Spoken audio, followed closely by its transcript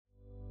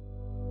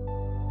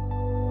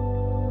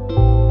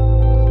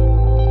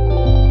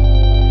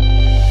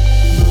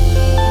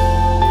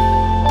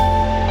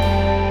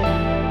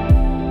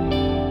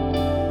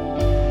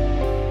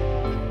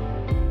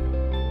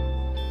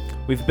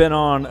We've been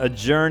on a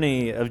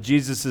journey of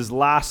Jesus'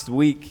 last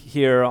week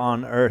here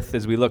on earth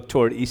as we look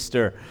toward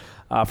Easter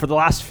for the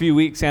last few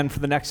weeks and for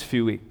the next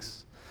few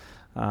weeks.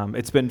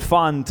 It's been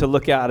fun to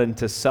look at and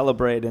to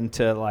celebrate and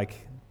to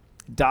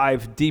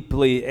dive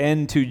deeply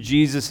into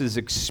Jesus'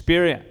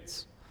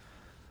 experience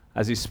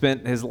as he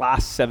spent his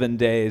last 7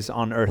 days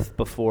on earth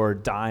before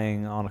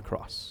dying on a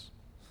cross.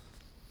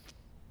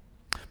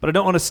 But I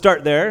don't want to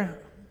start there.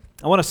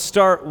 I want to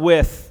start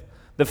with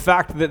the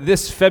fact that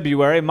this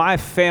February, my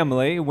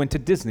family went to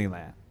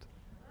Disneyland.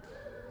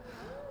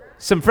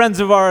 Some friends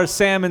of ours,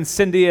 Sam and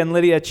Cindy and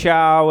Lydia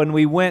Chow, and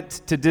we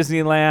went to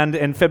Disneyland,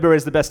 and February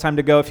is the best time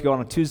to go if you go on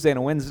a Tuesday and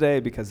a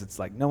Wednesday because it's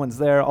like no one's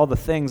there, all the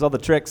things, all the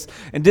tricks.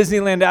 And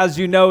Disneyland, as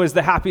you know, is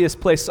the happiest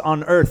place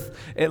on earth.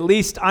 At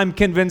least I'm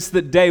convinced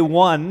that day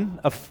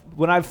one,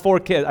 when I have four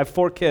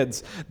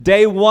kids,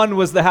 day one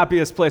was the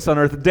happiest place on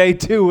earth. Day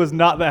two was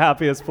not the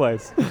happiest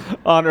place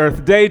on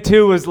earth. Day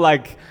two was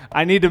like,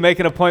 I need to make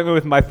an appointment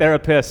with my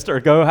therapist or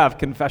go have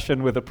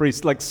confession with a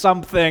priest. Like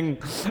something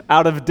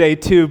out of day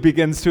two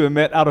begins to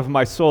emit out of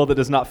my soul that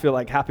does not feel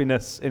like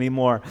happiness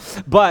anymore.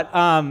 But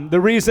the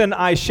reason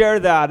I share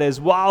that is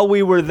while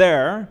we were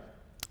there,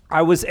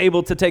 I was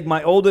able to take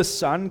my oldest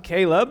son,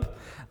 Caleb,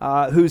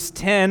 who's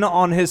 10,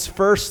 on his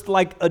first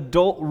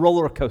adult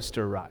roller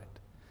coaster ride.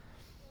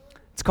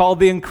 It's called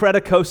the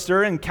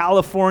Incredicoaster in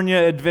California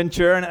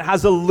Adventure, and it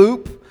has a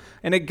loop,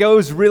 and it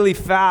goes really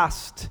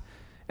fast.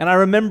 And I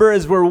remember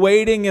as we're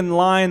waiting in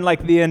line,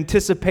 the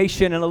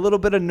anticipation and a little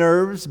bit of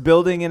nerves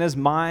building in his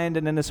mind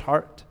and in his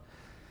heart,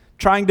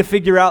 trying to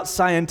figure out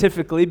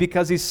scientifically,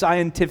 because he's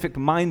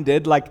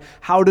scientific-minded,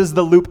 how does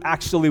the loop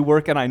actually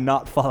work and I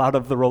not fall out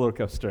of the roller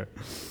coaster?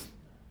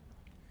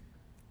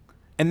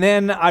 And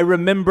then I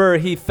remember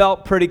he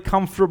felt pretty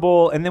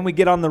comfortable, and then we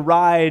get on the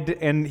ride,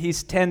 and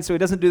he's 10, so he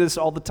doesn't do this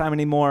all the time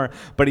anymore,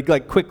 but he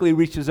quickly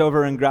reaches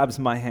over and grabs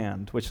my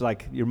hand, which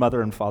your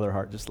mother and father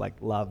heart just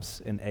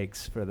loves and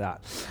aches for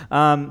that.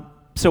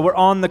 So we're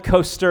on the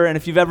coaster, and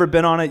if you've ever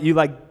been on it, you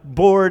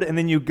board, and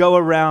then you go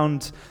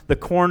around the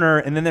corner,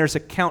 and then there's a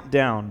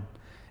countdown.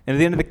 And at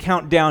the end of the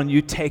countdown,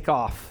 you take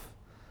off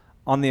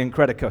on the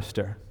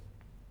Incredicoaster.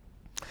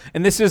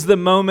 And this is the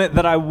moment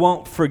that I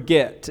won't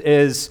forget,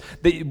 is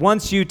that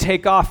once you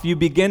take off, you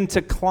begin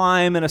to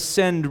climb and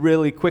ascend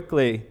really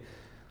quickly.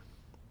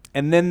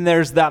 And then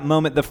there's that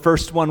moment, the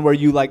first one, where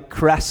you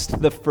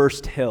crest the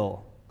first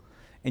hill.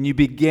 And you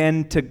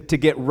begin to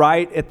get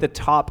right at the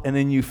top, and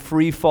then you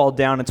free fall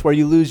down. It's where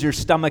you lose your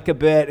stomach a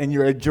bit, and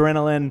your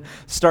adrenaline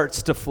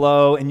starts to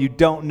flow, and you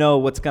don't know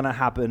what's going to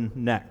happen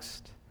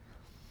next.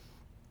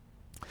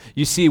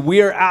 You see,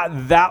 we are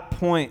at that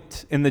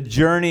point in the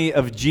journey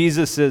of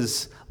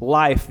Jesus's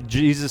life,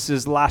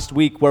 Jesus's last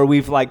week, where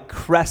we've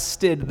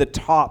crested the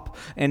top,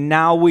 and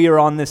now we are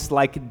on this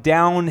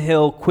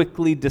downhill,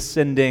 quickly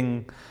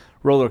descending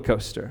roller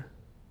coaster.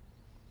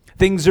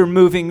 Things are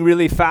moving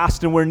really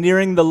fast, and we're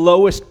nearing the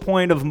lowest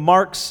point of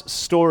Mark's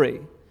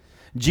story.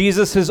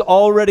 Jesus has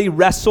already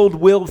wrestled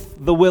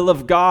with the will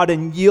of God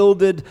and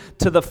yielded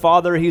to the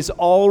Father. He's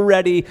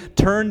already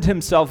turned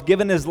himself,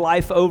 given his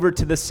life over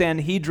to the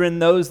Sanhedrin,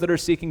 those that are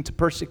seeking to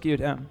persecute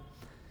him.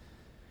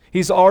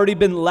 He's already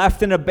been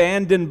left and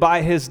abandoned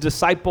by his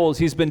disciples.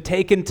 He's been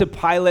taken to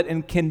Pilate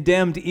and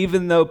condemned,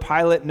 even though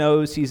Pilate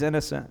knows he's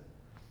innocent.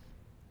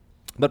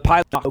 But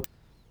Pilate knows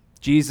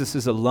Jesus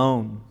is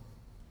alone.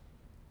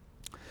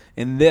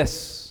 And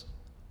this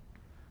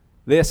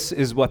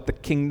is what the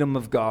kingdom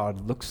of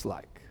God looks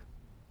like.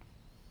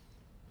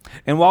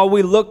 And while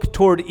we look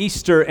toward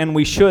Easter, and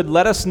we should,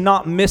 let us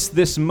not miss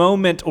this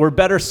moment, or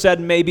better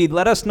said, maybe,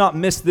 let us not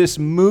miss this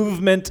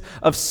movement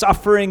of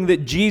suffering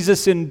that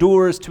Jesus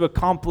endures to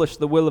accomplish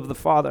the will of the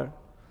Father.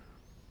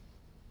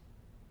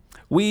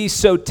 We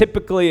so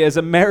typically, as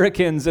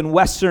Americans and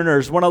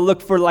Westerners, want to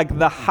look for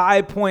the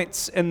high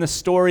points in the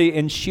story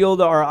and shield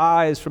our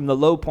eyes from the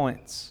low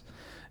points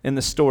in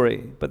the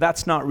story. But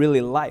that's not really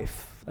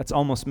life. That's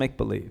almost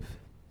make-believe.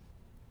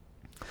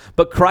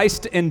 But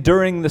Christ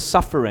enduring the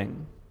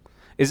suffering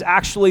is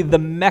actually the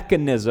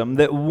mechanism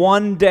that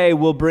one day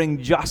will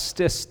bring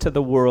justice to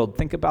the world.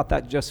 Think about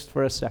that just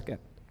for a second.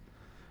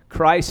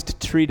 Christ,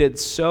 treated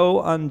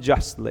so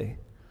unjustly,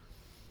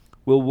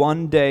 will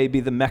one day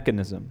be the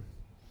mechanism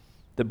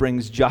that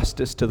brings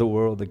justice to the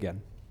world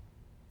again.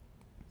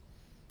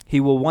 He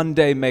will one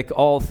day make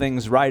all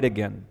things right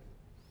again.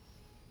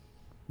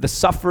 The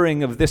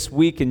suffering of this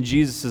week in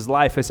Jesus'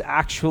 life is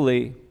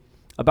actually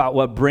about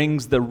what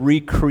brings the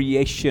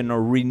recreation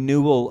or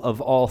renewal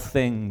of all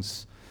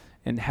things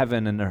in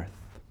heaven and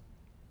earth.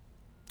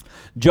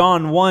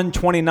 John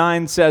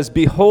 1:29 says,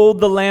 "Behold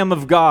the Lamb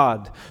of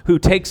God who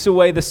takes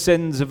away the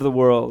sins of the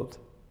world."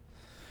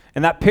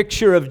 And that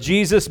picture of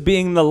Jesus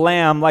being the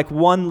lamb, like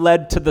one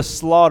led to the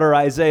slaughter,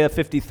 Isaiah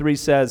 53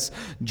 says,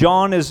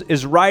 John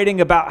is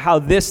writing about how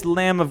this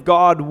Lamb of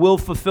God will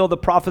fulfill the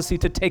prophecy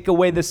to take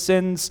away the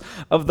sins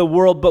of the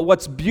world. But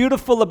what's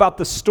beautiful about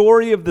the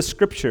story of the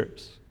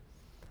Scriptures,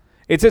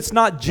 it's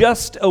not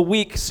just a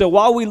week. So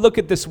while we look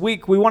at this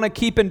week, we want to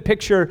keep in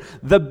picture,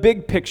 the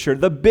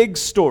big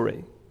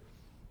story.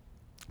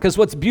 Because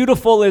what's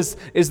beautiful is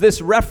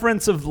this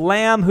reference of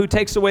Lamb who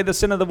takes away the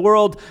sin of the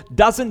world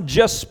doesn't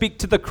just speak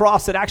to the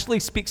cross, it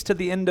actually speaks to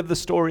the end of the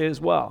story as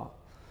well.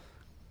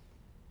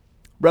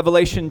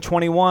 Revelation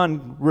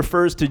 21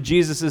 refers to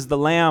Jesus as the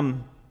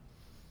Lamb.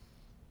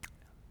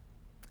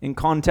 In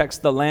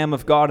context, the Lamb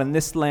of God, and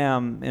this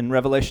Lamb in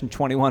Revelation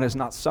 21 is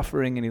not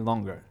suffering any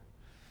longer,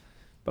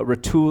 but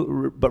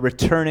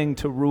returning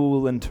to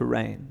rule and to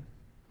reign.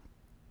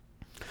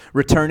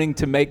 Returning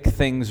to make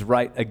things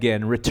right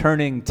again,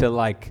 returning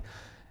to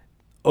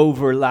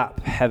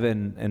overlap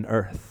heaven and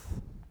earth,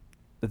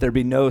 that there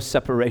be no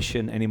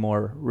separation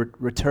anymore,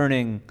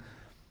 returning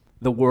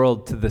the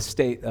world to the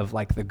state of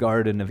the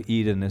Garden of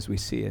Eden as we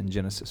see in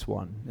Genesis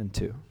 1 and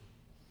 2.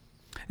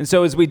 And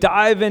so as we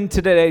dive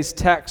into today's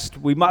text,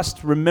 we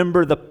must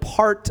remember the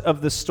part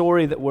of the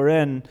story that we're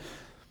in,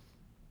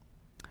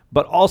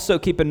 but also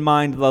keep in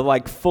mind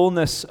the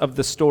fullness of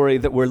the story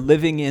that we're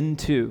living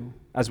into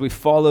as we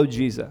follow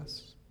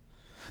Jesus.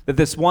 That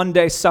this one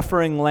day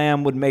suffering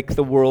Lamb would make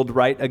the world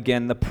right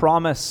again. The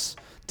promise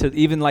to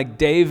even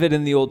David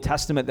in the Old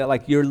Testament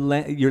that your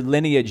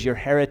lineage, your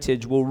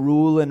heritage will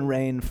rule and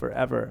reign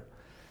forever.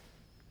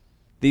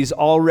 These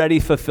already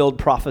fulfilled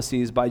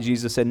prophecies by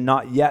Jesus and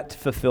not yet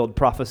fulfilled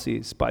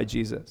prophecies by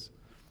Jesus,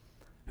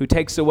 who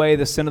takes away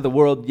the sin of the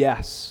world,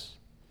 yes,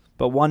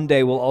 but one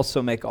day will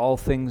also make all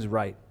things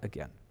right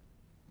again.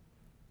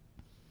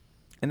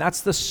 And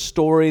that's the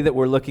story that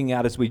we're looking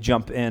at as we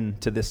jump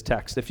into this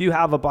text. If you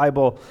have a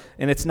Bible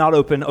and it's not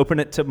open, open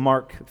it to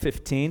Mark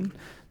 15.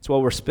 It's where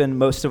we'll spend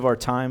most of our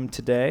time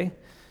today.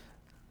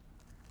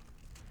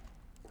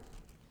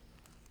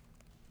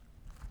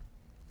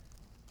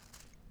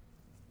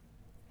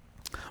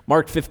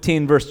 Mark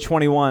 15, verse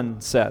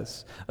 21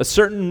 says, "A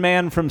certain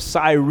man from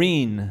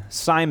Cyrene,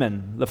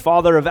 Simon, the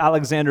father of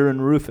Alexander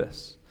and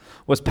Rufus,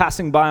 was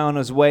passing by on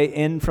his way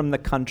in from the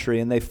country,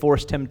 and they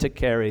forced him to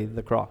carry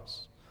the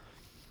cross."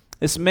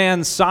 This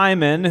man,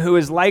 Simon, who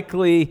is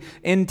likely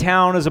in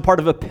town as a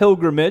part of a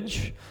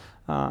pilgrimage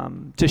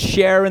to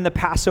share in the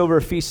Passover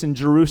feast in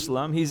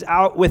Jerusalem, he's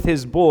out with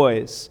his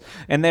boys,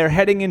 and they're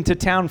heading into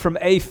town from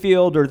a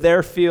field or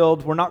their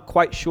field. We're not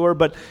quite sure,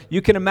 but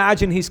you can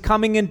imagine he's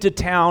coming into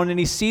town, and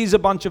he sees a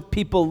bunch of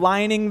people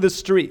lining the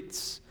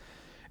streets.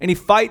 And he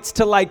fights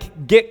to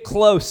get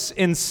close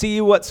and see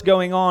what's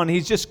going on.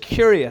 He's just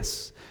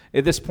curious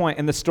at this point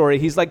in the story.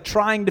 He's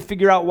trying to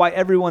figure out why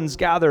everyone's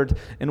gathered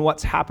and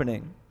what's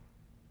happening.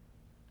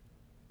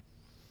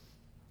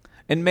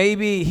 And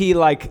maybe he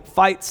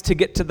fights to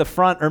get to the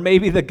front, or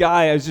maybe the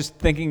guy, I was just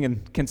thinking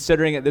and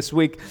considering it this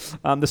week,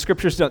 the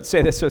scriptures don't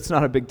say this, so it's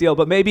not a big deal,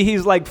 but maybe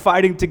he's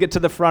fighting to get to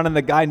the front, and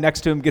the guy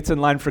next to him gets in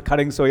line for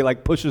cutting, so he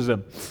pushes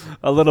him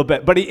a little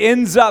bit. But he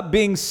ends up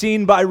being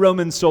seen by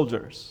Roman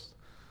soldiers.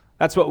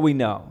 That's what we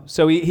know.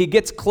 So he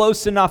gets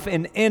close enough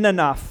and in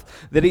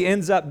enough that he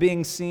ends up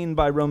being seen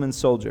by Roman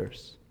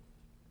soldiers.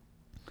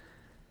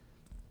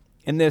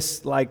 And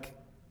this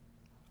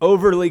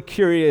overly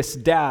curious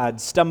dad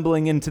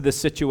stumbling into the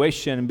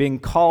situation and being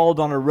called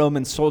on a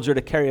Roman soldier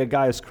to carry a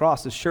guy's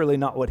cross is surely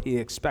not what he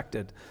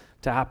expected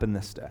to happen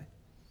this day.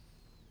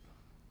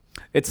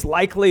 It's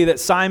likely that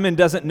Simon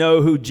doesn't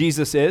know who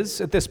Jesus is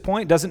at this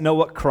point, doesn't know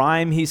what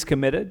crime he's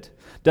committed,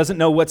 doesn't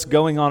know what's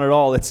going on at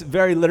all. It's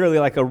very literally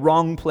a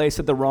wrong place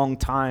at the wrong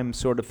time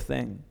sort of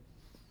thing.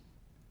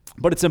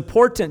 But it's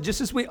important,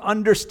 just as we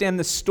understand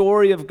the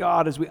story of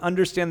God, as we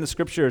understand the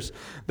scriptures,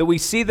 that we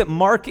see that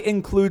Mark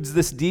includes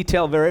this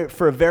detail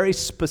for a very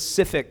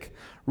specific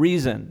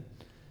reason.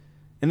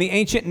 In the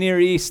ancient Near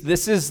East,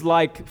 this is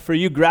for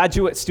you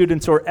graduate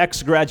students or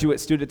ex-graduate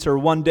students or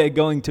one day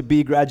going to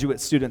be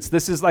graduate students,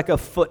 this is a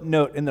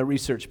footnote in the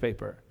research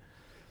paper.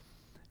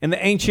 In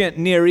the ancient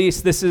Near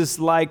East, this is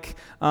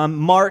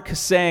Mark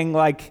saying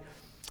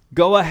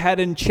go ahead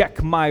and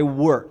check my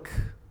work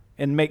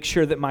and make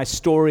sure that my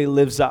story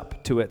lives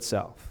up to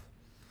itself.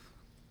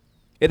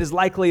 It is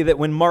likely that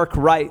when Mark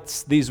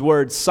writes these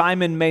words,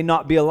 Simon may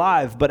not be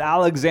alive, but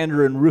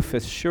Alexander and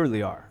Rufus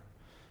surely are.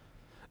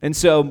 And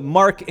so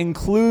Mark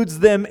includes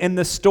them in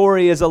the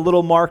story as a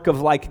little mark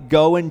of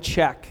go and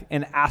check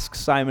and ask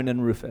Simon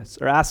and Rufus,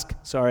 or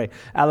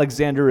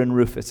Alexander and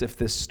Rufus if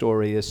this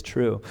story is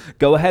true.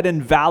 Go ahead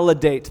and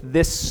validate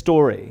this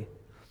story.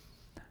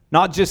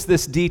 Not just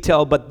this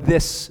detail, but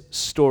this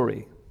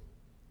story.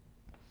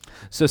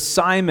 So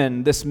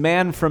Simon, this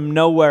man from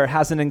nowhere,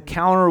 has an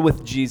encounter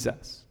with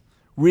Jesus,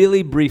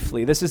 really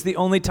briefly. This is the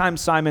only time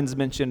Simon's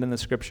mentioned in the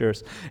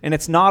scriptures, and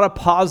it's not a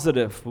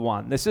positive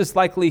one. This is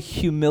likely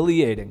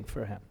humiliating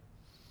for him.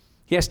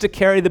 He has to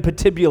carry the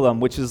patibulum,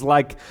 which is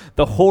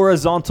the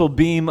horizontal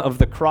beam of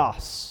the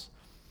cross,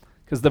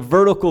 because the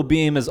vertical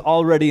beam is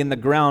already in the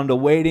ground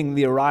awaiting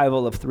the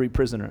arrival of 3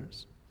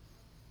 prisoners.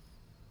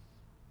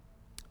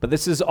 But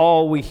this is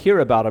all we hear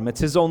about him. It's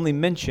his only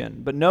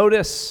mention. But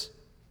notice,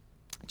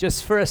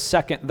 just for a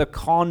second, the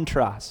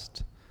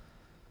contrast.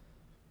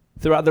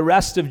 Throughout the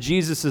rest of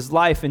Jesus'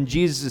 life and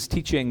Jesus'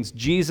 teachings,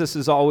 Jesus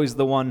is always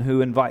the one who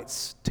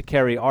invites to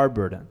carry our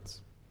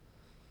burdens.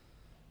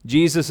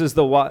 Jesus is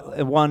the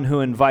one who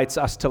invites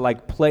us to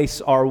like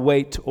place our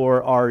weight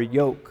or our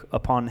yoke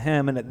upon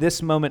him. And at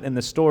this moment in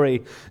the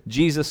story,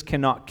 Jesus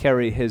cannot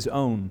carry his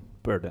own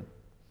burden.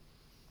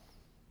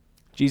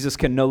 Jesus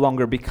can no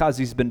longer, because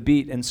he's been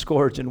beat and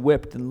scourged and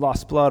whipped and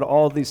lost blood,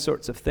 all these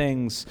sorts of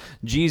things.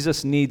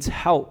 Jesus needs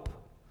help,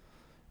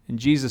 and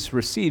Jesus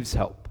receives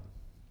help.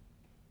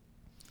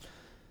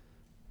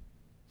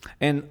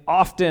 And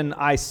often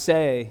I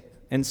say,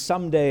 and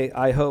someday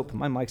I hope,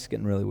 my mic's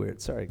getting really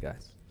weird, sorry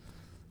guys.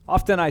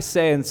 Often I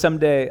say, and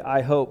someday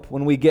I hope,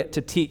 when we get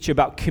to teach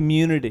about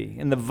community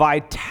and the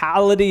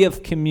vitality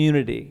of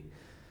community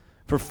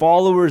for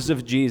followers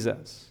of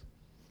Jesus,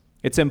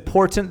 it's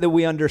important that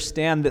we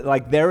understand that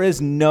like there is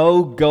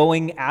no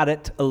going at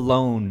it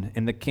alone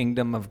in the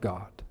kingdom of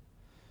God.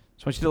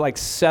 So I want you to like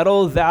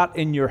settle that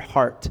in your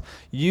heart.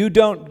 You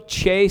don't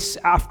chase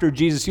after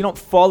Jesus. You don't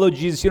follow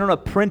Jesus. You don't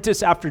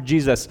apprentice after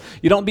Jesus.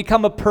 You don't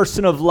become a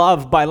person of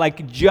love by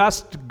like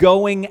just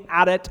going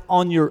at it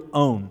on your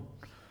own.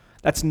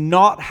 That's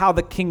not how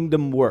the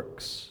kingdom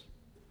works.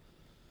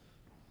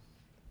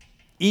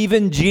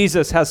 Even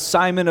Jesus has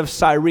Simon of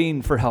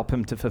Cyrene to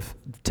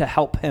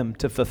help him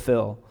to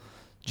fulfill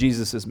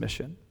Jesus'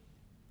 mission.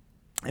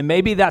 And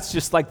maybe that's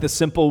just like the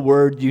simple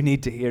word you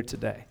need to hear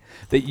today,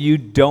 that you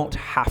don't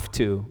have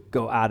to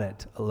go at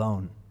it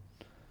alone.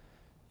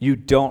 You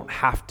don't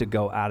have to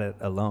go at it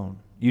alone.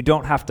 You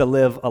don't have to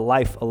live a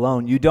life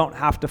alone. You don't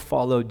have to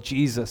follow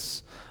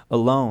Jesus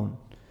alone.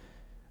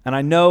 And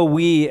I know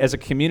we as a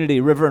community,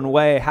 River and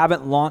Way,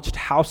 haven't launched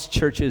house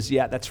churches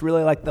yet. That's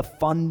really like the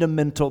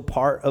fundamental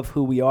part of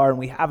who we are, and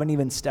we haven't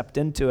even stepped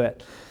into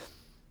it.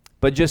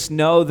 But just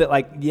know that,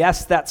 like,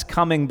 yes, that's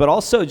coming, but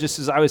also just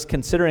as I was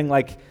considering,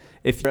 like,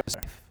 if you're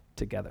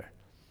together.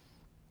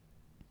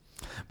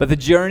 But the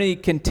journey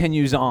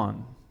continues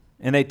on,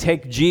 and they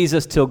take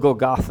Jesus till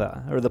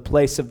Golgotha, or the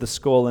place of the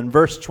skull. And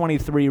verse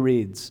 23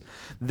 reads,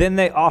 "Then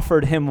they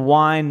offered him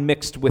wine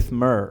mixed with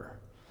myrrh,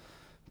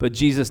 but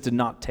Jesus did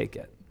not take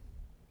it."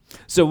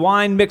 So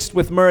wine mixed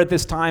with myrrh at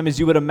this time, as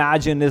you would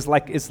imagine, is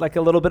like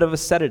a little bit of a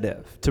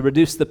sedative to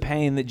reduce the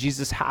pain that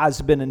Jesus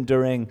has been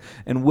enduring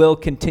and will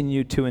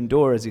continue to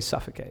endure as he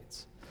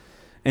suffocates.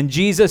 And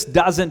Jesus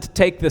doesn't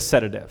take this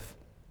sedative.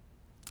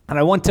 And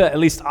I want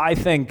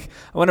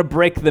to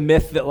break the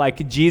myth that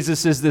like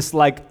Jesus is this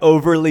like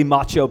overly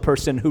macho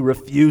person who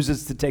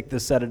refuses to take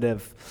the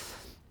sedative.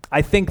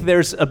 I think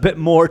there's a bit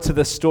more to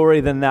the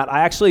story than that.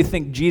 I actually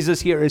think Jesus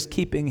here is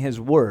keeping his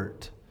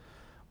word.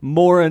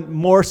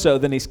 More so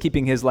than he's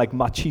keeping his like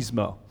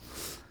machismo.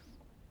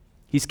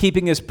 He's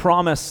keeping his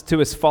promise to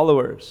his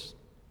followers.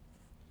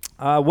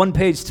 One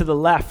page to the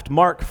left,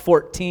 Mark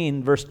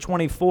 14, verse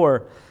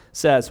 24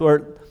 says,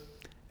 where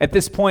at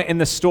this point in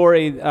the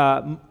story,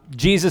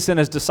 Jesus and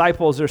his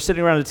disciples are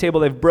sitting around a table.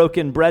 They've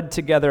broken bread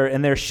together,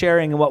 and they're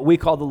sharing what we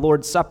call the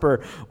Lord's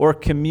Supper or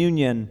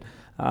communion.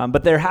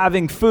 But they're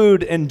having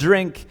food and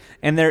drink,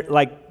 and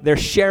they're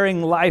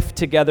sharing life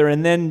together.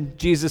 And then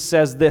Jesus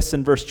says this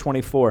in verse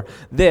 24,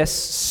 "This,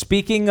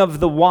 speaking of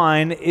the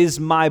wine, is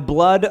my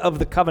blood of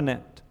the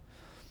covenant,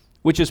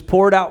 which is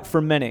poured out for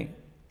many."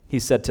 He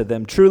said to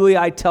them, "Truly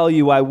I tell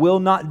you, I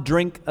will not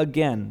drink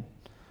again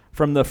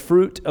from the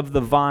fruit of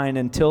the vine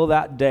until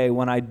that day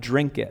when I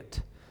drink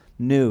it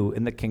new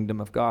in the kingdom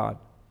of God."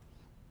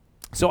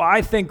 So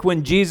I think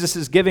when Jesus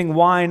is giving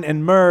wine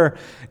and myrrh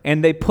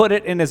and they put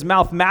it in his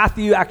mouth,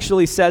 Matthew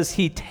actually says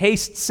he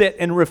tastes it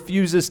and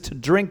refuses to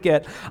drink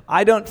it.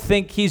 I don't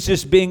think he's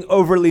just being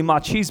overly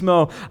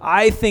machismo.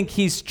 I think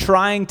he's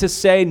trying to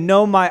say,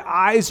 no, my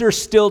eyes are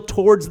still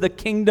towards the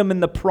kingdom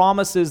and the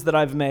promises that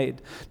I've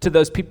made to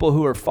those people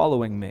who are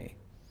following me.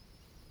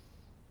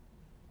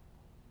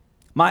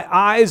 My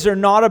eyes are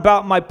not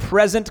about my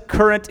present,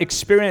 current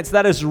experience.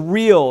 That is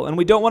real, and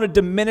we don't want to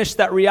diminish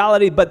that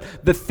reality, but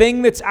the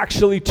thing that's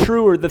actually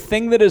truer, the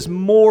thing that is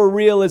more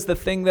real is the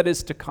thing that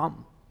is to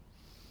come.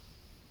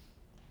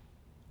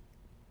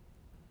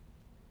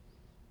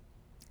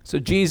 So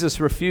Jesus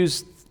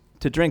refused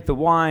to drink the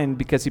wine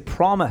because he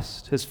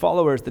promised his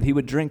followers that he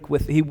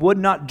would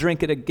not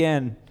drink it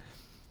again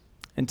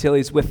until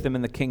he's with them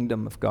in the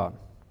kingdom of God.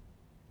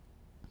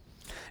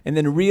 And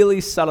then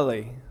really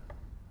subtly,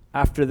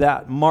 after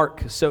that,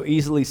 Mark so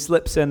easily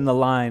slips in the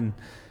line,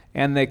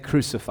 "and they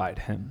crucified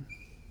him."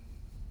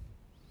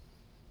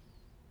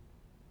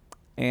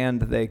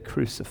 And they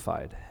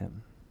crucified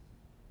him.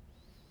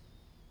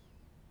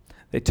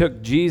 They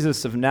took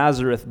Jesus of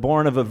Nazareth,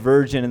 born of a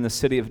virgin in the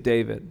city of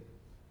David.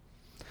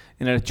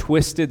 In a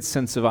twisted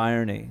sense of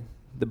irony,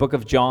 the book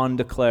of John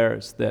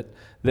declares that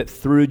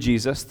through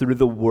Jesus, through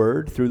the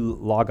Word, through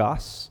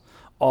Logos,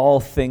 all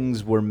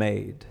things were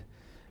made.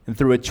 And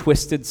through a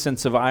twisted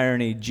sense of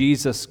irony,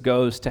 Jesus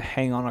goes to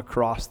hang on a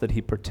cross that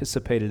he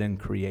participated in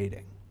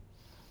creating.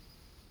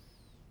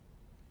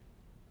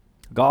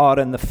 God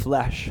in the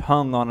flesh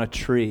hung on a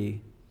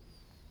tree.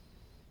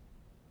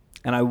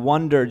 And I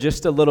wonder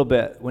just a little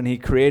bit, when he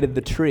created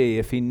the tree,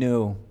 if he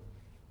knew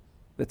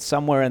that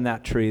somewhere in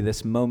that tree,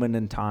 this moment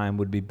in time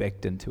would be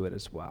baked into it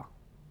as well.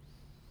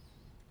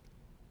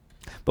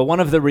 But one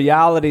of the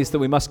realities that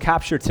we must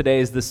capture today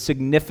is the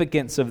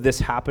significance of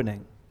this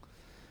happening.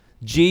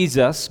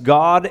 Jesus,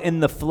 God in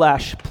the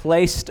flesh,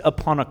 placed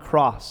upon a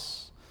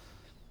cross.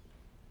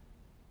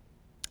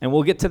 And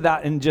we'll get to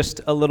that in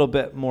just a little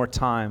bit more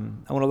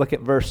time. I want to look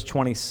at verse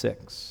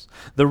 26.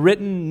 The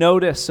written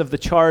notice of the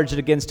charge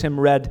against him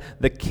read,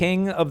 "The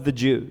King of the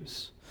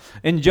Jews."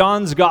 In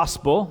John's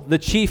gospel, the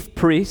chief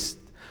priests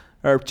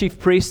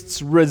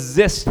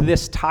resist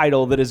this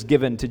title that is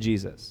given to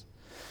Jesus.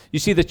 You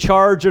see, the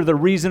charge or the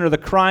reason or the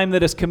crime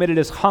that is committed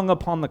is hung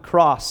upon the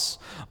cross,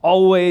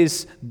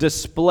 always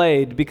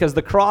displayed, because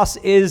the cross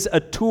is a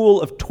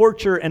tool of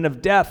torture and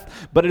of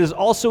death, but it is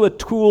also a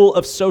tool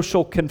of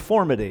social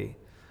conformity,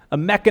 a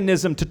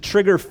mechanism to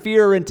trigger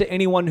fear into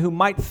anyone who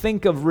might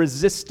think of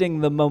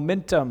resisting the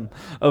momentum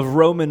of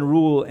Roman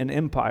rule and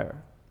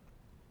empire.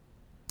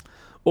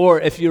 Or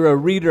if you're a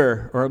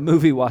reader or a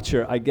movie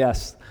watcher, I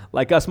guess,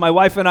 like us, my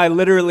wife and I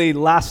literally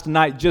last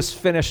night just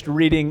finished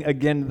reading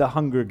again The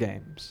Hunger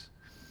Games.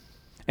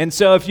 And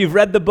so if you've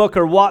read the book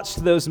or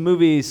watched those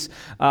movies,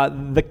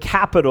 the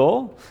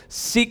Capitol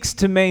seeks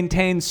to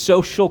maintain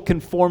social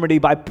conformity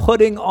by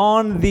putting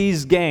on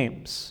these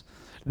games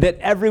that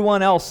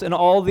everyone else in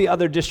all the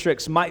other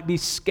districts might be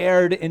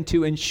scared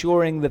into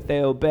ensuring that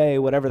they obey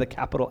whatever the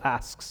Capitol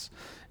asks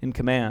and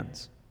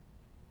commands.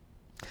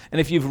 And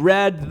if you've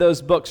read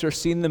those books or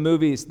seen the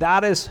movies,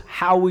 that is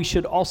how we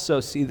should also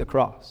see the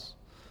cross.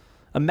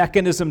 A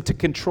mechanism to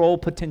control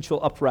potential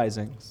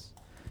uprisings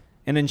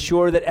and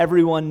ensure that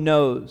everyone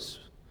knows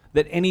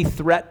that any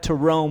threat to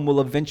Rome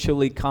will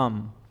eventually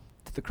come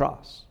to the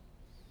cross.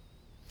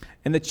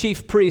 And the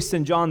chief priest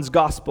in John's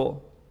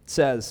gospel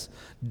says,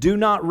 "Do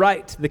not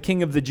write the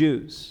King of the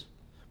Jews,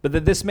 but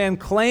that this man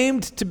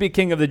claimed to be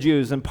King of the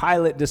Jews," and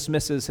Pilate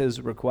dismisses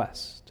his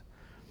request.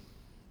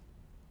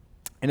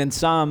 And in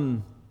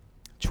some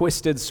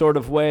twisted sort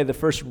of way, the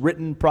first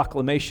written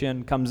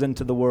proclamation comes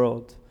into the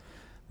world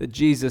that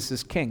Jesus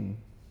is king.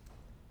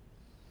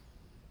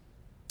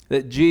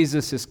 That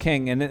Jesus is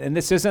king. And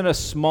this isn't a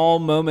small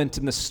moment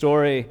in the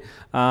story.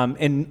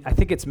 And I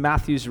think it's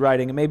Matthew's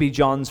writing, and maybe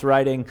John's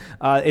writing.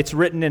 It's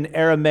written in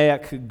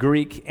Aramaic,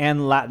 Greek,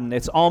 and Latin.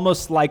 It's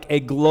almost like a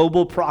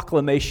global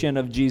proclamation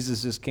of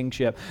Jesus'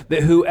 kingship,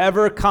 that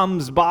whoever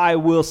comes by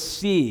will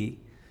see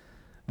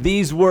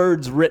these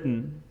words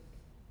written,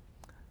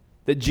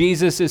 that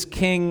Jesus is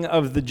King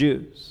of the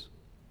Jews.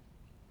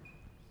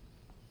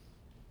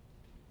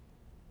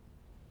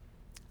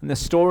 And the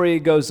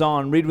story goes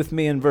on. Read with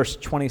me in verse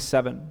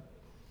 27.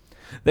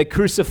 They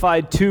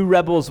crucified 2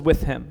 rebels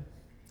with him,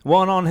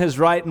 one on his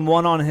right and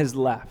one on his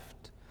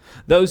left.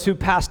 Those who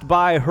passed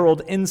by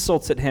hurled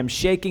insults at him,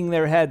 shaking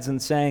their heads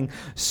and saying,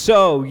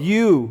 "So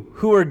you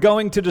who are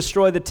going to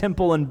destroy the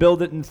temple and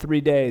build it in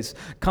 3 days,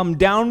 come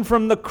down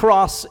from the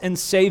cross and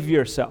save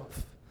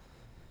yourself."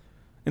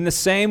 In the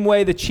same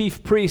way, the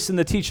chief priests and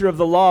the teacher of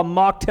the law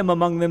mocked him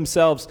among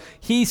themselves.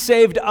 "He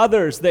saved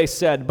others," they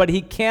said, "but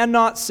he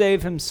cannot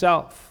save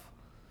himself.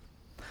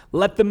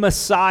 Let the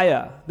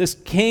Messiah, this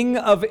King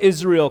of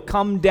Israel,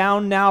 come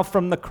down now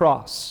from the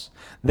cross,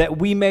 that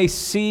we may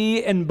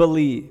see and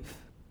believe."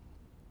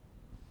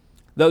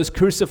 Those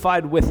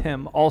crucified with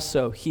him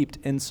also heaped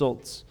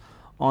insults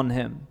on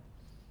him.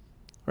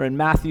 Or in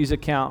Matthew's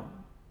account,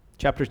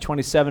 chapter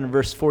 27,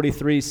 verse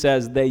 43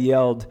 says, they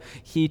yelled,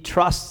 "He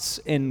trusts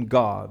in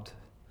God.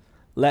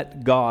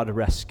 Let God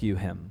rescue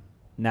him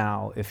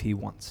now if he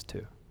wants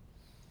to."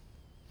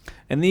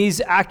 And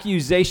these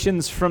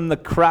accusations from the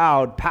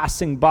crowd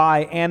passing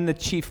by and the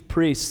chief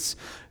priests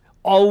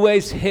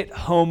always hit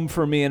home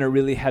for me in a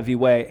really heavy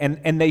way,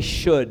 and they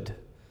should.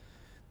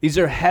 These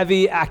are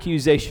heavy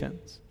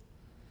accusations.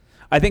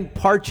 I think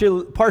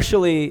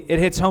partially it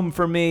hits home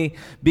for me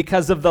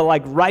because of the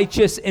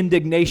righteous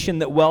indignation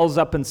that wells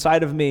up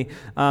inside of me.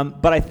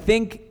 But I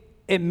think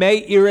it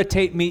may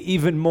irritate me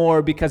even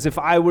more because if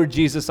I were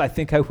Jesus, I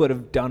think I would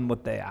have done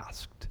what they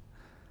asked.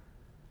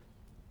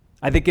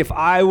 I think if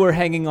I were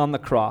hanging on the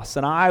cross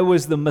and I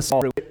was the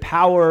Messiah,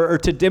 power or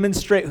to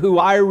demonstrate who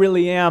I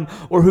really am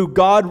or who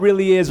God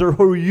really is or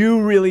who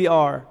you really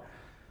are,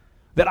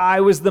 that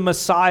I was the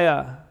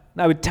Messiah.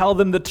 And I would tell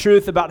them the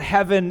truth about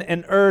heaven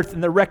and earth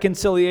and the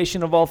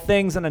reconciliation of all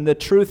things and the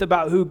truth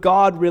about who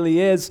God really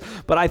is.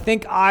 But I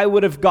think I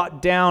would have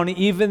got down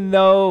even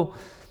though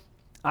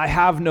I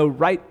have no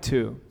right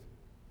to.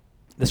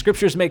 The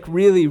scriptures make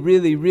really,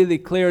 really, really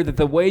clear that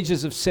the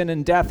wages of sin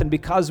and death, and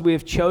because we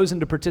have chosen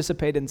to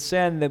participate in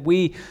sin, that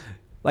we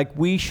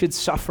should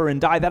suffer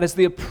and die. That is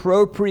the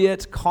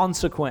appropriate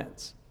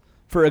consequence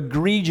for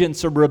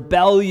egregious or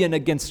rebellion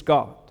against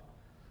God.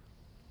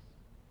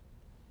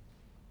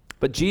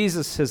 But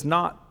Jesus has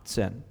not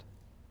sinned.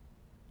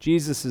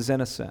 Jesus is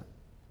innocent.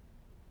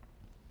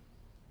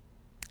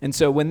 And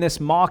so when this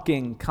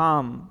mocking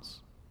comes,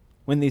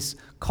 when these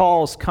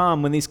calls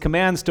come, when these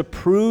commands to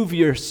prove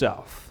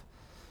yourself,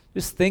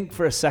 just think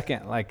for a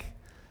second,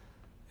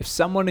 if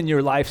someone in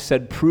your life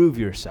said, "Prove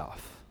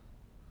yourself,"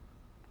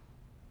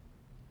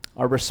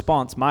 our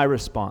response, my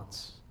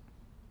response,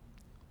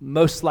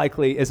 most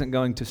likely isn't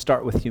going to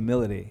start with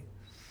humility.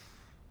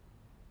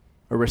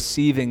 or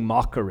receiving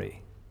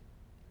mockery.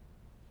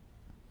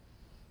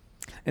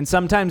 And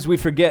sometimes we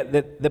forget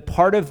that the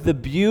part of the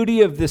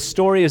beauty of this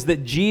story is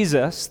that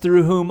Jesus,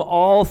 through whom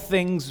all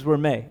things were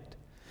made,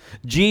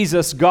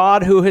 Jesus,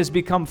 God who has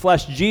become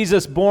flesh,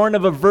 Jesus born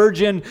of a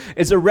virgin,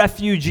 is a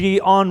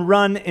refugee on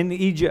run in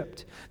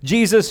Egypt.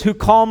 Jesus who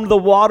calmed the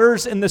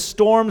waters and the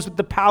storms with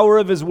the power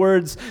of his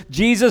words.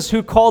 Jesus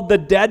who called the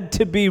dead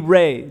to be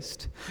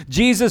raised.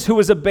 Jesus who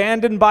was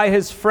abandoned by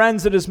his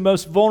friends at his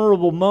most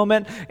vulnerable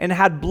moment and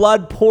had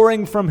blood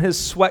pouring from his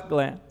sweat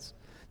glands.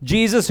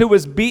 Jesus who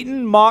was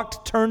beaten,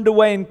 mocked, turned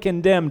away, and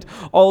condemned,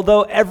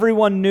 although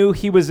everyone knew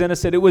he was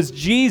innocent. It was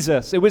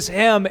Jesus. It was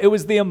him. It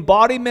was the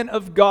embodiment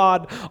of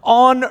God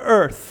on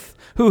earth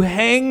who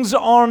hangs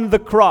on the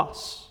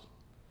cross.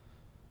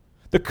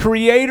 The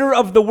creator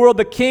of the world,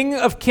 the King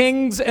of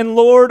kings and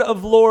Lord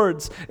of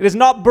lords. It is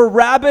not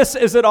Barabbas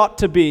as it ought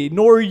to be,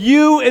 nor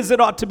you as it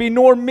ought to be,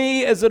 nor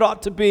me as it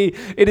ought to be.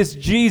 It is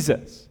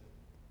Jesus.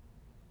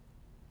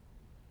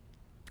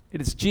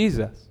 It is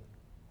Jesus.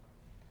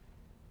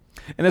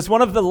 And as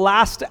one of the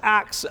last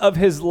acts of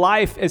his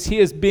life, as he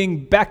is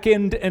being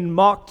beckoned and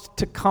mocked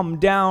to come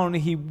down,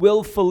 he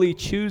willfully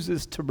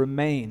chooses to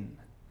remain.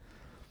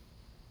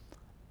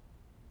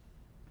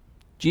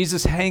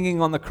 Jesus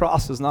hanging on the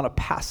cross is not a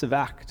passive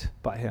act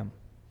by him.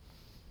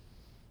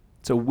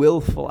 It's a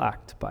willful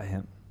act by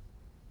him.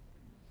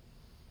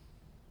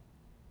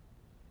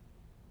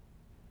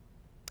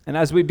 And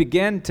as we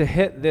begin to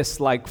hit this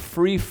like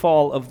free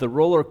fall of the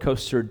roller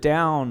coaster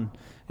down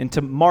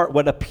into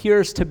what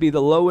appears to be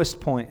the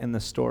lowest point in the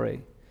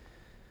story,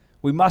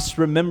 we must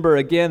remember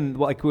again,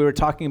 like we were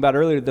talking about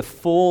earlier, the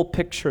full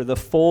picture, the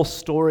full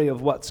story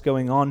of what's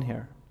going on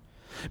here.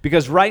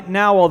 Because right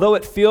now, although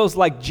it feels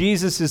like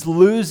Jesus is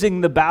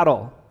losing the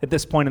battle at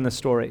this point in the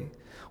story,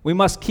 we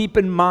must keep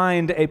in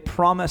mind a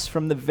promise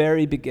from the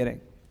very beginning.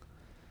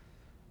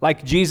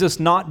 Like Jesus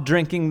not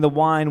drinking the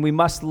wine, we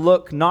must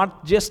look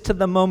not just to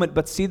the moment,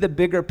 but see the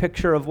bigger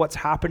picture of what's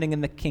happening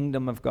in the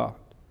kingdom of God.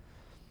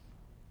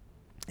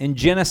 In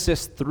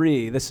Genesis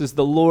 3, this is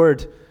the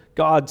Lord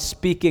God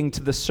speaking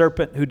to the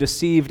serpent who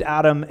deceived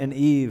Adam and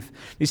Eve.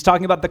 He's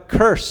talking about the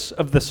curse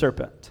of the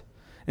serpent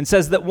and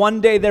says that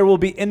one day there will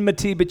be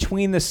enmity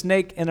between the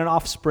snake and an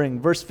offspring.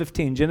 Verse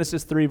 15,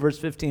 Genesis 3, verse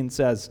 15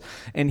 says,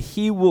 "And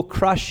he will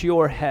crush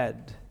your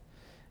head,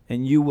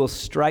 and you will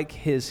strike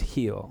his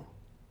heel."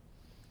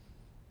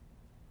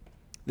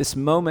 This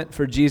moment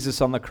for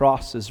Jesus on the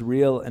cross is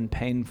real and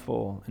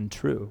painful and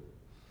true.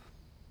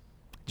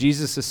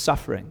 Jesus is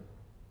suffering.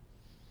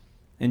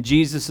 And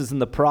Jesus is in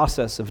the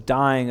process of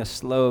dying a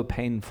slow,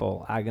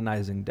 painful,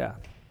 agonizing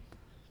death.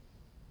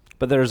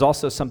 But there's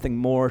also something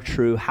more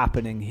true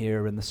happening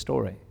here in the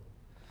story.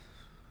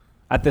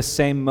 At this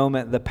same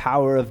moment, the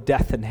power of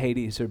death and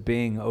Hades are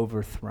being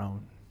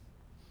overthrown.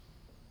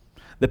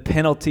 The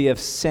penalty of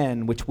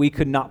sin, which we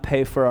could not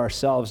pay for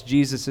ourselves,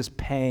 Jesus is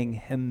paying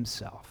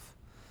himself.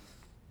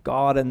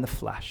 God in the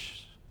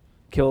flesh,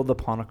 killed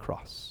upon a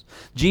cross.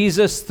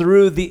 Jesus,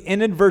 through the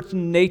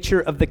inadvertent nature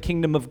of the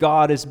kingdom of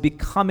God, is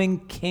becoming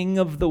king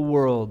of the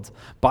world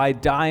by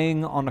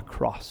dying on a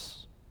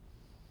cross.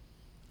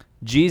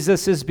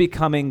 Jesus is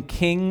becoming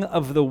king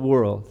of the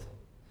world,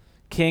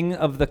 king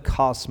of the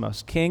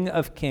cosmos, king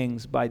of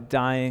kings by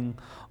dying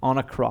on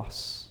a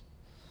cross.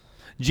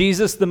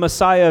 Jesus, the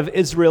Messiah of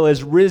Israel,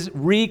 is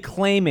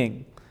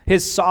reclaiming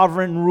his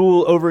sovereign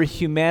rule over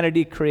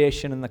humanity,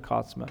 creation, and the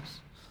cosmos.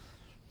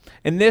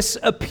 And this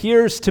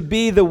appears to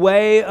be the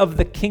way of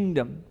the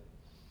kingdom,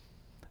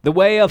 the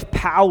way of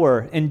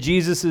power in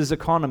Jesus'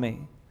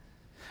 economy.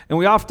 And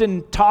we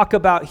often talk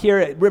about here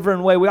at River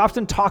and Way, we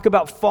often talk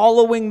about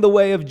following the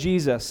way of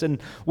Jesus. And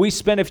we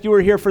spent, if you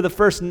were here for the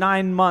first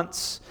 9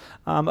 months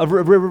of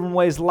River and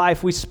Way's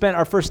life, we spent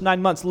our first 9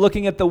 months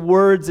looking at the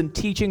words and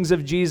teachings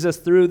of Jesus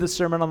through the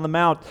Sermon on the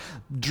Mount,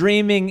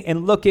 dreaming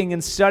and looking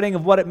and studying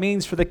of what it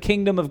means for the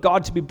kingdom of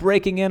God to be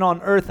breaking in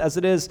on earth as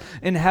it is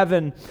in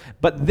heaven.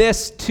 But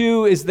this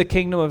too is the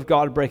kingdom of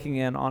God breaking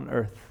in on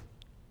earth.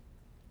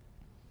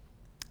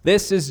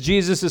 This is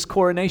Jesus'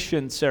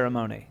 coronation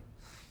ceremony.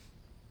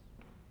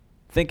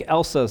 Think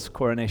Elsa's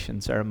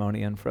coronation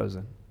ceremony in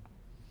Frozen.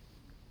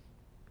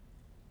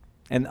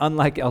 And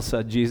unlike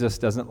Elsa, Jesus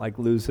doesn't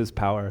lose his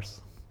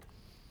powers.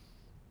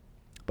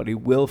 But he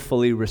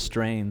willfully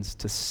restrains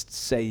to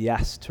say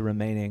yes to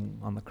remaining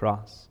on the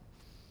cross.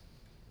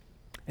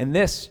 And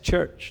this,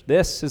 church,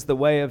 this is the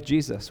way of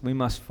Jesus we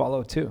must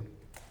follow too.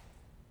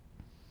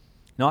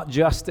 Not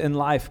just in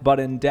life, but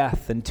in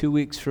death. And 2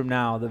 weeks from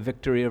now, the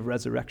victory of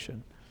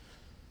resurrection.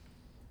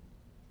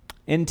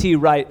 N.T.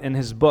 Wright, in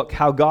his book,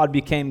 How God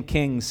Became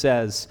King,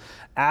 says,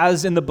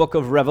 as in the book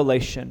of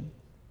Revelation,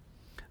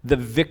 the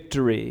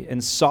victory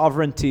and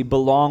sovereignty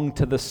belonged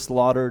to the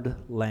slaughtered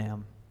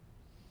lamb.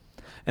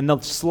 And the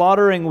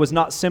slaughtering was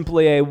not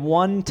simply a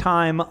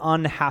one-time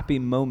unhappy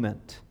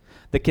moment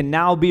that can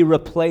now be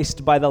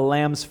replaced by the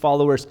lamb's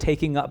followers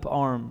taking up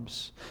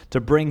arms to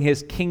bring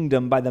his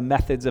kingdom by the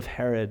methods of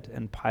Herod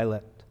and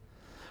Pilate.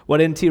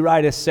 What N.T.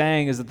 Wright is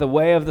saying is that the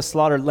way of the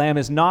slaughtered lamb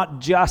is not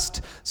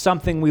just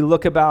something we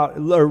look about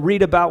or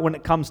read about when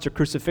it comes to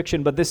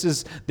crucifixion, but this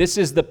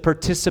is the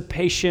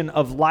participation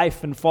of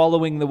life and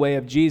following the way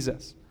of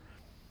Jesus.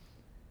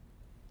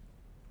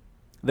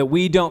 That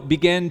we don't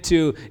begin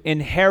to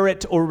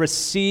inherit or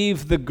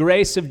receive the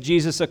grace of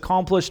Jesus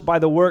accomplished by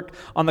the work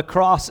on the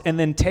cross and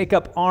then take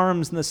up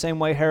arms in the same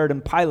way Herod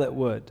and Pilate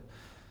would.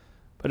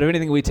 But if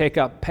anything, we take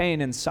up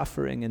pain and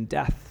suffering and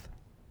death,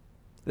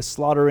 the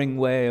slaughtering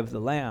way of the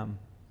Lamb,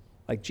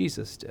 like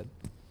Jesus did.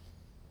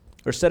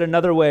 Or said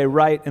another way,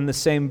 Wright in the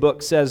same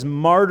book says,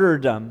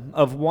 martyrdom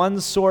of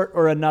one sort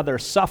or another,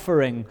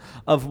 suffering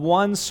of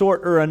one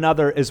sort or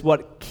another is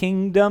what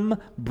kingdom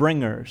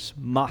bringers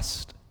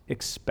must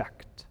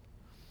expect.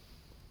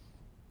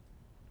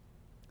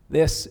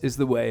 This is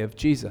the way of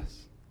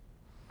Jesus.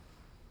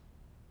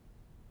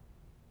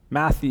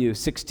 Matthew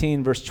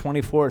 16, verse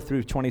 24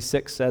 through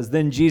 26 says,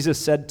 Then Jesus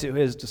said to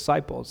his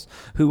disciples,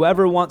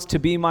 Whoever wants to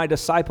be my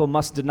disciple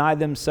must deny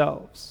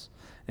themselves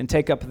and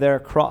take up their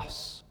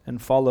cross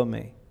and follow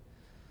me.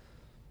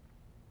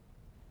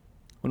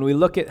 When we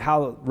look at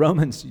how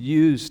Romans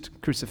used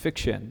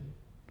crucifixion,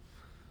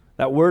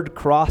 that word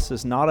cross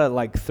is not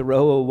a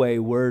throwaway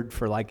word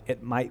for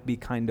it might be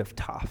kind of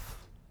tough.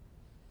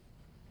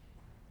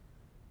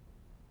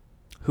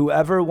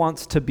 Whoever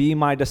wants to be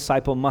my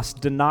disciple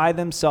must deny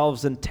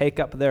themselves and take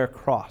up their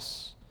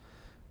cross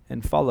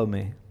and follow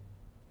me.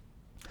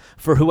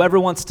 For whoever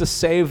wants to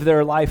save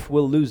their life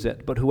will lose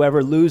it, but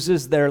whoever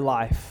loses their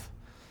life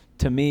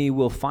to me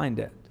will find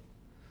it.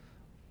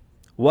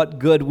 What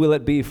good will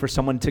it be for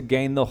someone to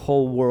gain the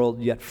whole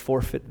world yet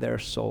forfeit their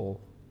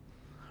soul?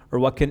 Or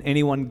what can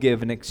anyone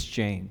give in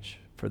exchange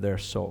for their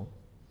soul?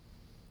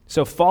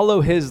 So follow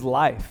his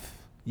life.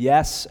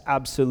 Yes,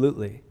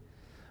 absolutely.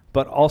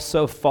 But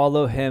also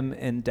follow him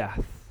in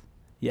death.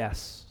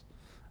 Yes,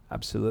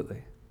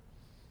 absolutely.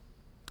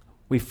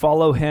 We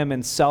follow him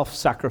in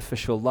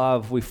self-sacrificial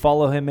love. We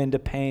follow him into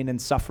pain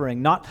and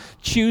suffering, not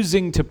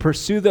choosing to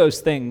pursue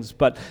those things,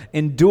 but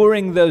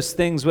enduring those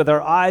things with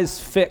our eyes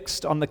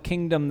fixed on the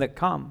kingdom that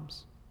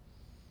comes.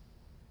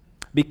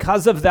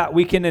 Because of that,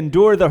 we can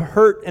endure the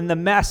hurt and the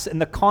mess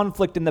and the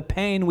conflict and the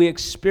pain we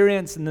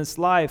experience in this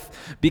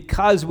life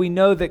because we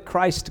know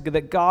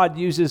that God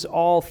uses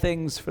all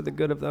things for the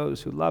good of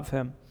those who love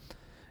him.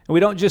 And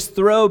we don't just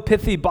throw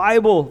pithy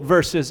Bible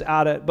verses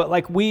at it,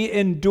 but we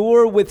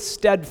endure with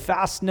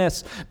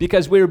steadfastness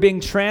because we are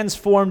being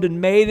transformed and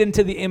made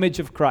into the image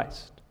of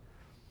Christ.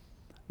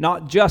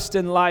 Not just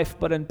in life,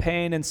 but in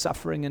pain and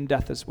suffering and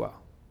death as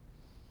well.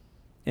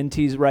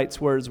 N.T. Wright's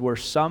words were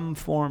some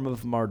form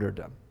of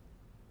martyrdom.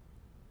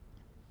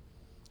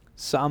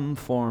 Some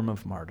form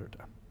of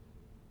martyrdom.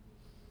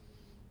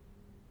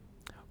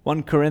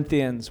 1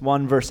 Corinthians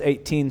 1 verse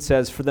 18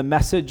 says, For the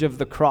message of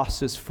the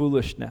cross is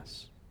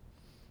foolishness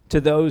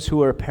to those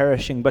who are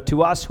perishing, but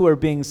to us who are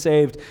being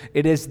saved,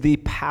 it is the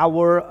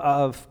power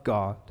of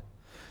God.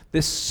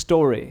 This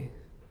story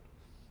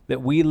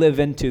that we live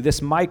into,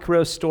 this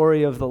micro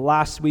story of the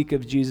last week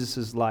of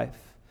Jesus'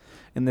 life,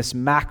 and this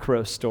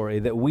macro story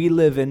that we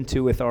live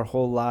into with our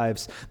whole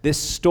lives, this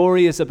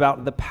story is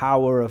about the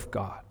power of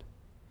God.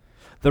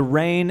 The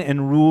reign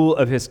and rule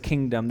of his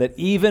kingdom, that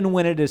even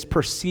when it is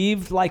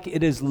perceived like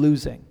it is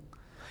losing,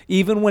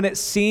 even when it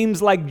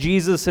seems like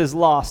Jesus has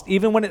lost,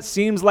 even when it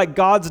seems like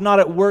God's not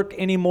at work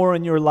anymore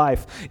in your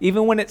life,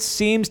 even when it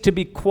seems to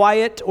be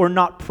quiet or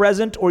not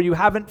present, or you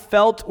haven't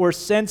felt or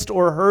sensed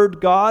or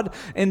heard God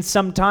in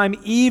some time,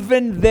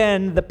 even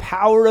then the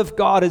power of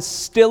God is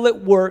still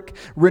at work,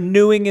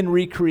 renewing and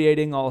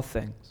recreating all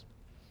things.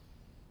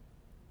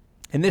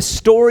 And this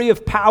story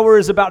of power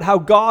is about how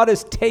God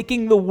is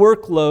taking the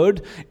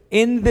workload,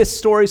 in this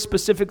story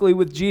specifically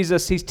with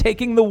Jesus, he's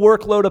taking the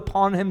workload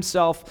upon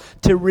himself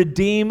to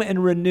redeem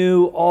and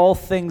renew all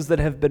things that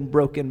have been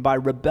broken by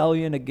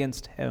rebellion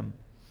against him.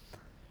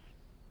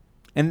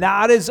 And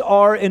that is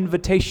our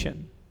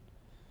invitation.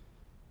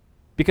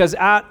 Because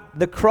at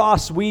the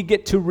cross, we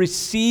get to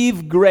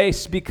receive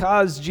grace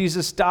because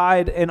Jesus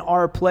died in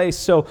our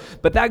place.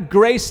 But that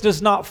grace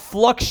does not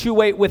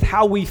fluctuate with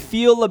how we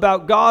feel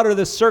about God or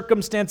the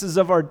circumstances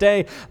of our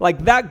day.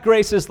 That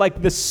grace is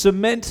like the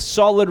cement,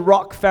 solid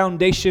rock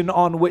foundation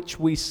on which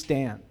we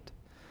stand.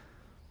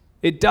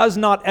 It does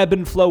not ebb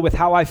and flow with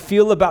how I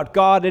feel about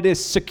God. It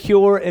is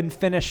secure and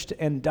finished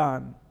and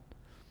done.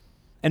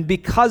 And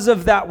because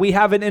of that, we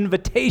have an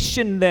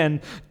invitation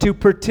then to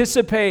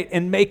participate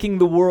in making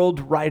the world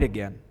right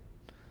again.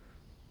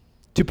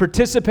 To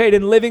participate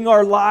in living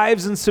our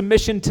lives in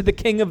submission to the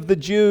King of the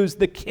Jews,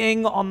 the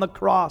King on the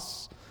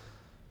cross.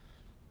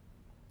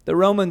 The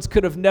Romans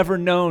could have never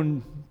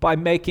known by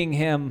making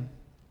him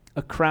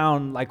a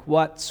crown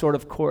what sort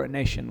of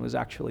coronation was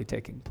actually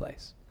taking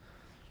place.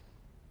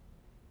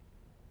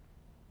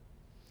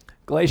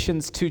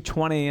 Galatians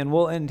 2:20, and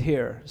we'll end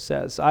here,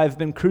 says, I have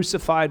been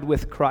crucified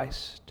with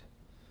Christ,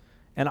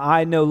 and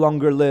I no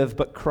longer live,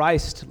 but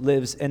Christ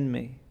lives in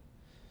me.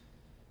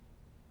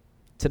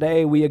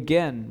 Today we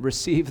again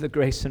receive the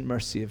grace and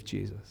mercy of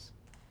Jesus.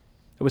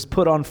 It was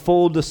put on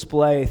full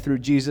display through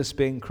Jesus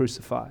being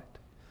crucified.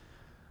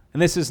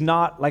 And this is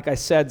not, like I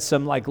said,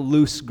 some like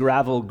loose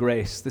gravel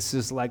grace. This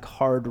is like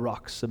hard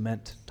rock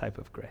cement type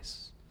of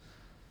grace.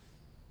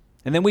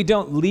 And then we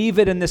don't leave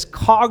it in this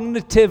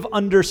cognitive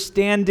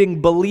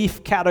understanding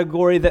belief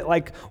category that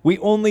like we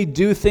only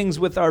do things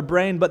with our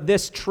brain, but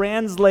this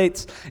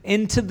translates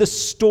into the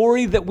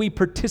story that we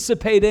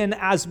participate in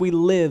as we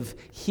live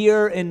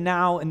here and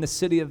now in the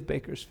city of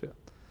Bakersfield.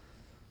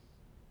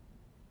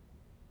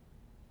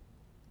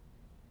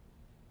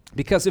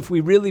 Because if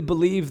we really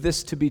believe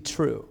this to be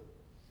true,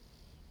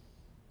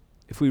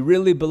 if we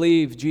really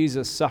believe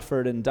Jesus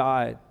suffered and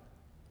died,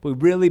 if we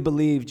really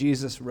believe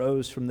Jesus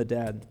rose from the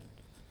dead,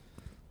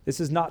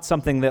 this is not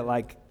something that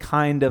like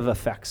kind of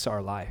affects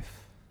our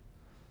life.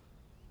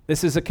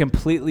 This is a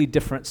completely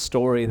different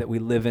story that we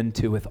live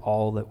into with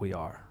all that we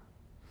are,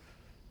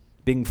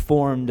 being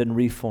formed and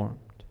reformed.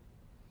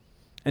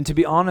 And to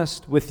be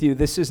honest with you,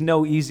 this is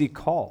no easy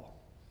call.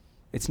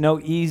 It's no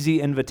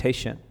easy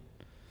invitation.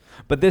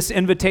 But this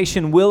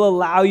invitation will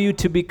allow you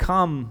to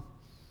become,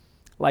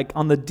 like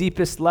on the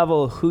deepest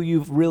level, who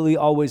you've really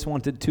always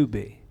wanted to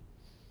be.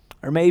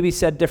 Or maybe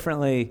said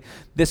differently,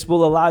 this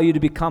will allow you to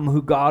become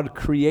who God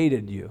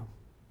created you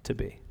to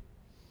be.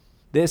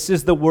 This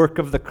is the work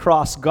of the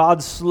cross,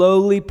 God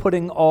slowly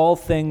putting all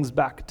things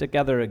back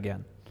together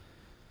again.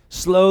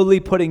 Slowly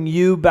putting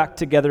you back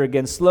together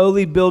again.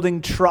 Slowly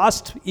building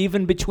trust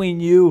even between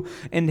you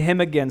and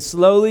him again.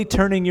 Slowly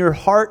turning your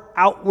heart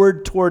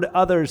outward toward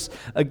others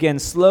again.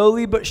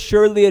 Slowly but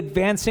surely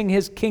advancing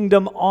his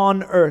kingdom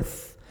on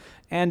earth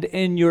and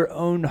in your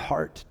own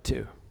heart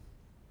too.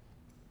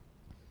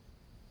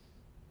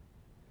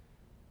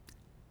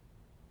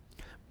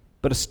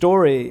 But a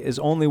story is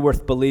only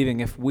worth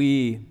believing if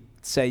we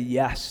say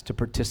yes to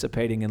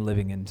participating and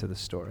living into the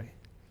story.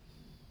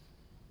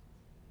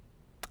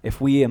 If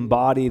we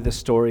embody the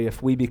story,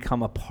 if we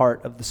become a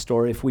part of the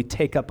story, if we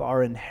take up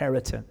our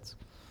inheritance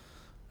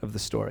of the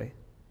story.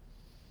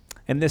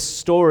 And this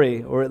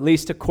story, or at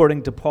least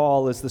according to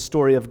Paul, is the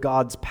story of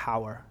God's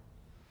power.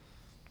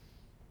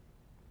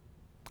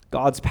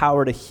 God's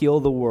power to heal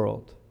the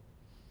world,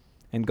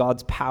 and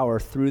God's power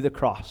through the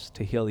cross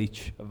to heal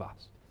each of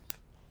us.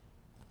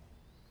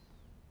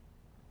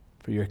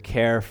 For your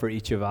care for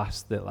each of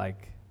us, that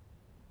like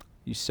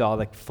you saw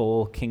the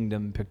full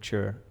kingdom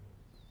picture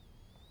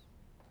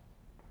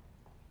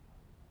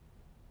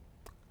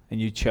and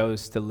you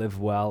chose to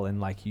live well in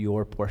like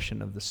your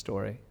portion of the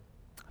story,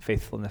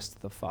 faithfulness to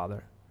the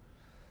Father.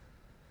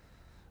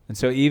 And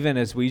so even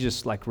as we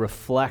just like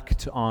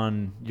reflect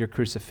on your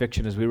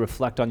crucifixion, as we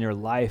reflect on your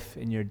life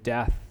and your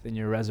death and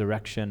your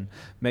resurrection,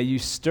 may you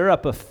stir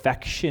up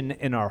affection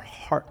in our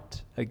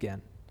heart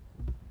again.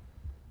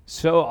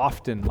 So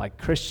often, like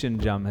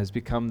Christendom has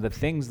become the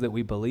things that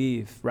we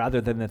believe rather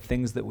than the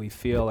things that we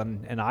feel.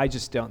 And I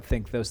just don't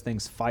think those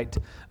things fight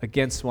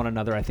against one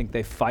another. I think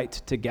they fight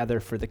together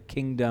for the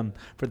kingdom,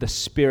 for the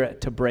Spirit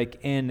to break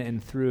in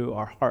and through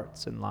our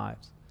hearts and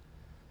lives.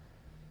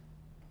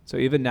 So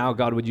even now,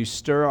 God, would you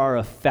stir our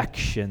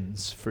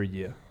affections for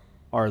you,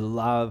 our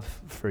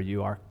love for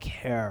you, our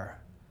care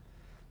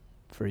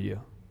for you.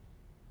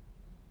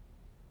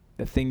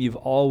 The thing you've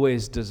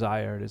always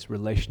desired is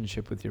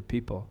relationship with your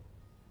people.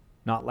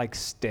 Not like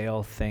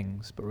stale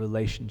things, but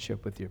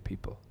relationship with your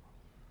people.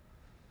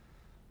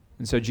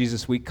 And so,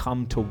 Jesus, we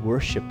come to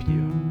worship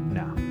you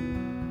now.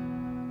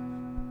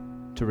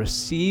 To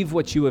receive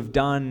what you have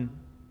done,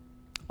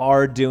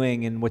 are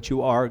doing, and what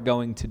you are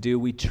going to do.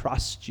 We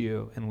trust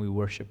you and we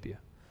worship you.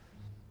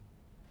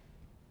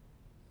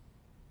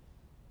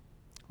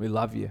 We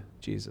love you,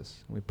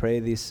 Jesus. We pray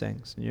these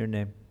things in your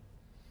name.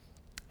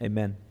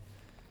 Amen.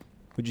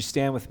 Would you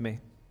stand with me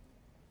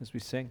as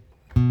we sing?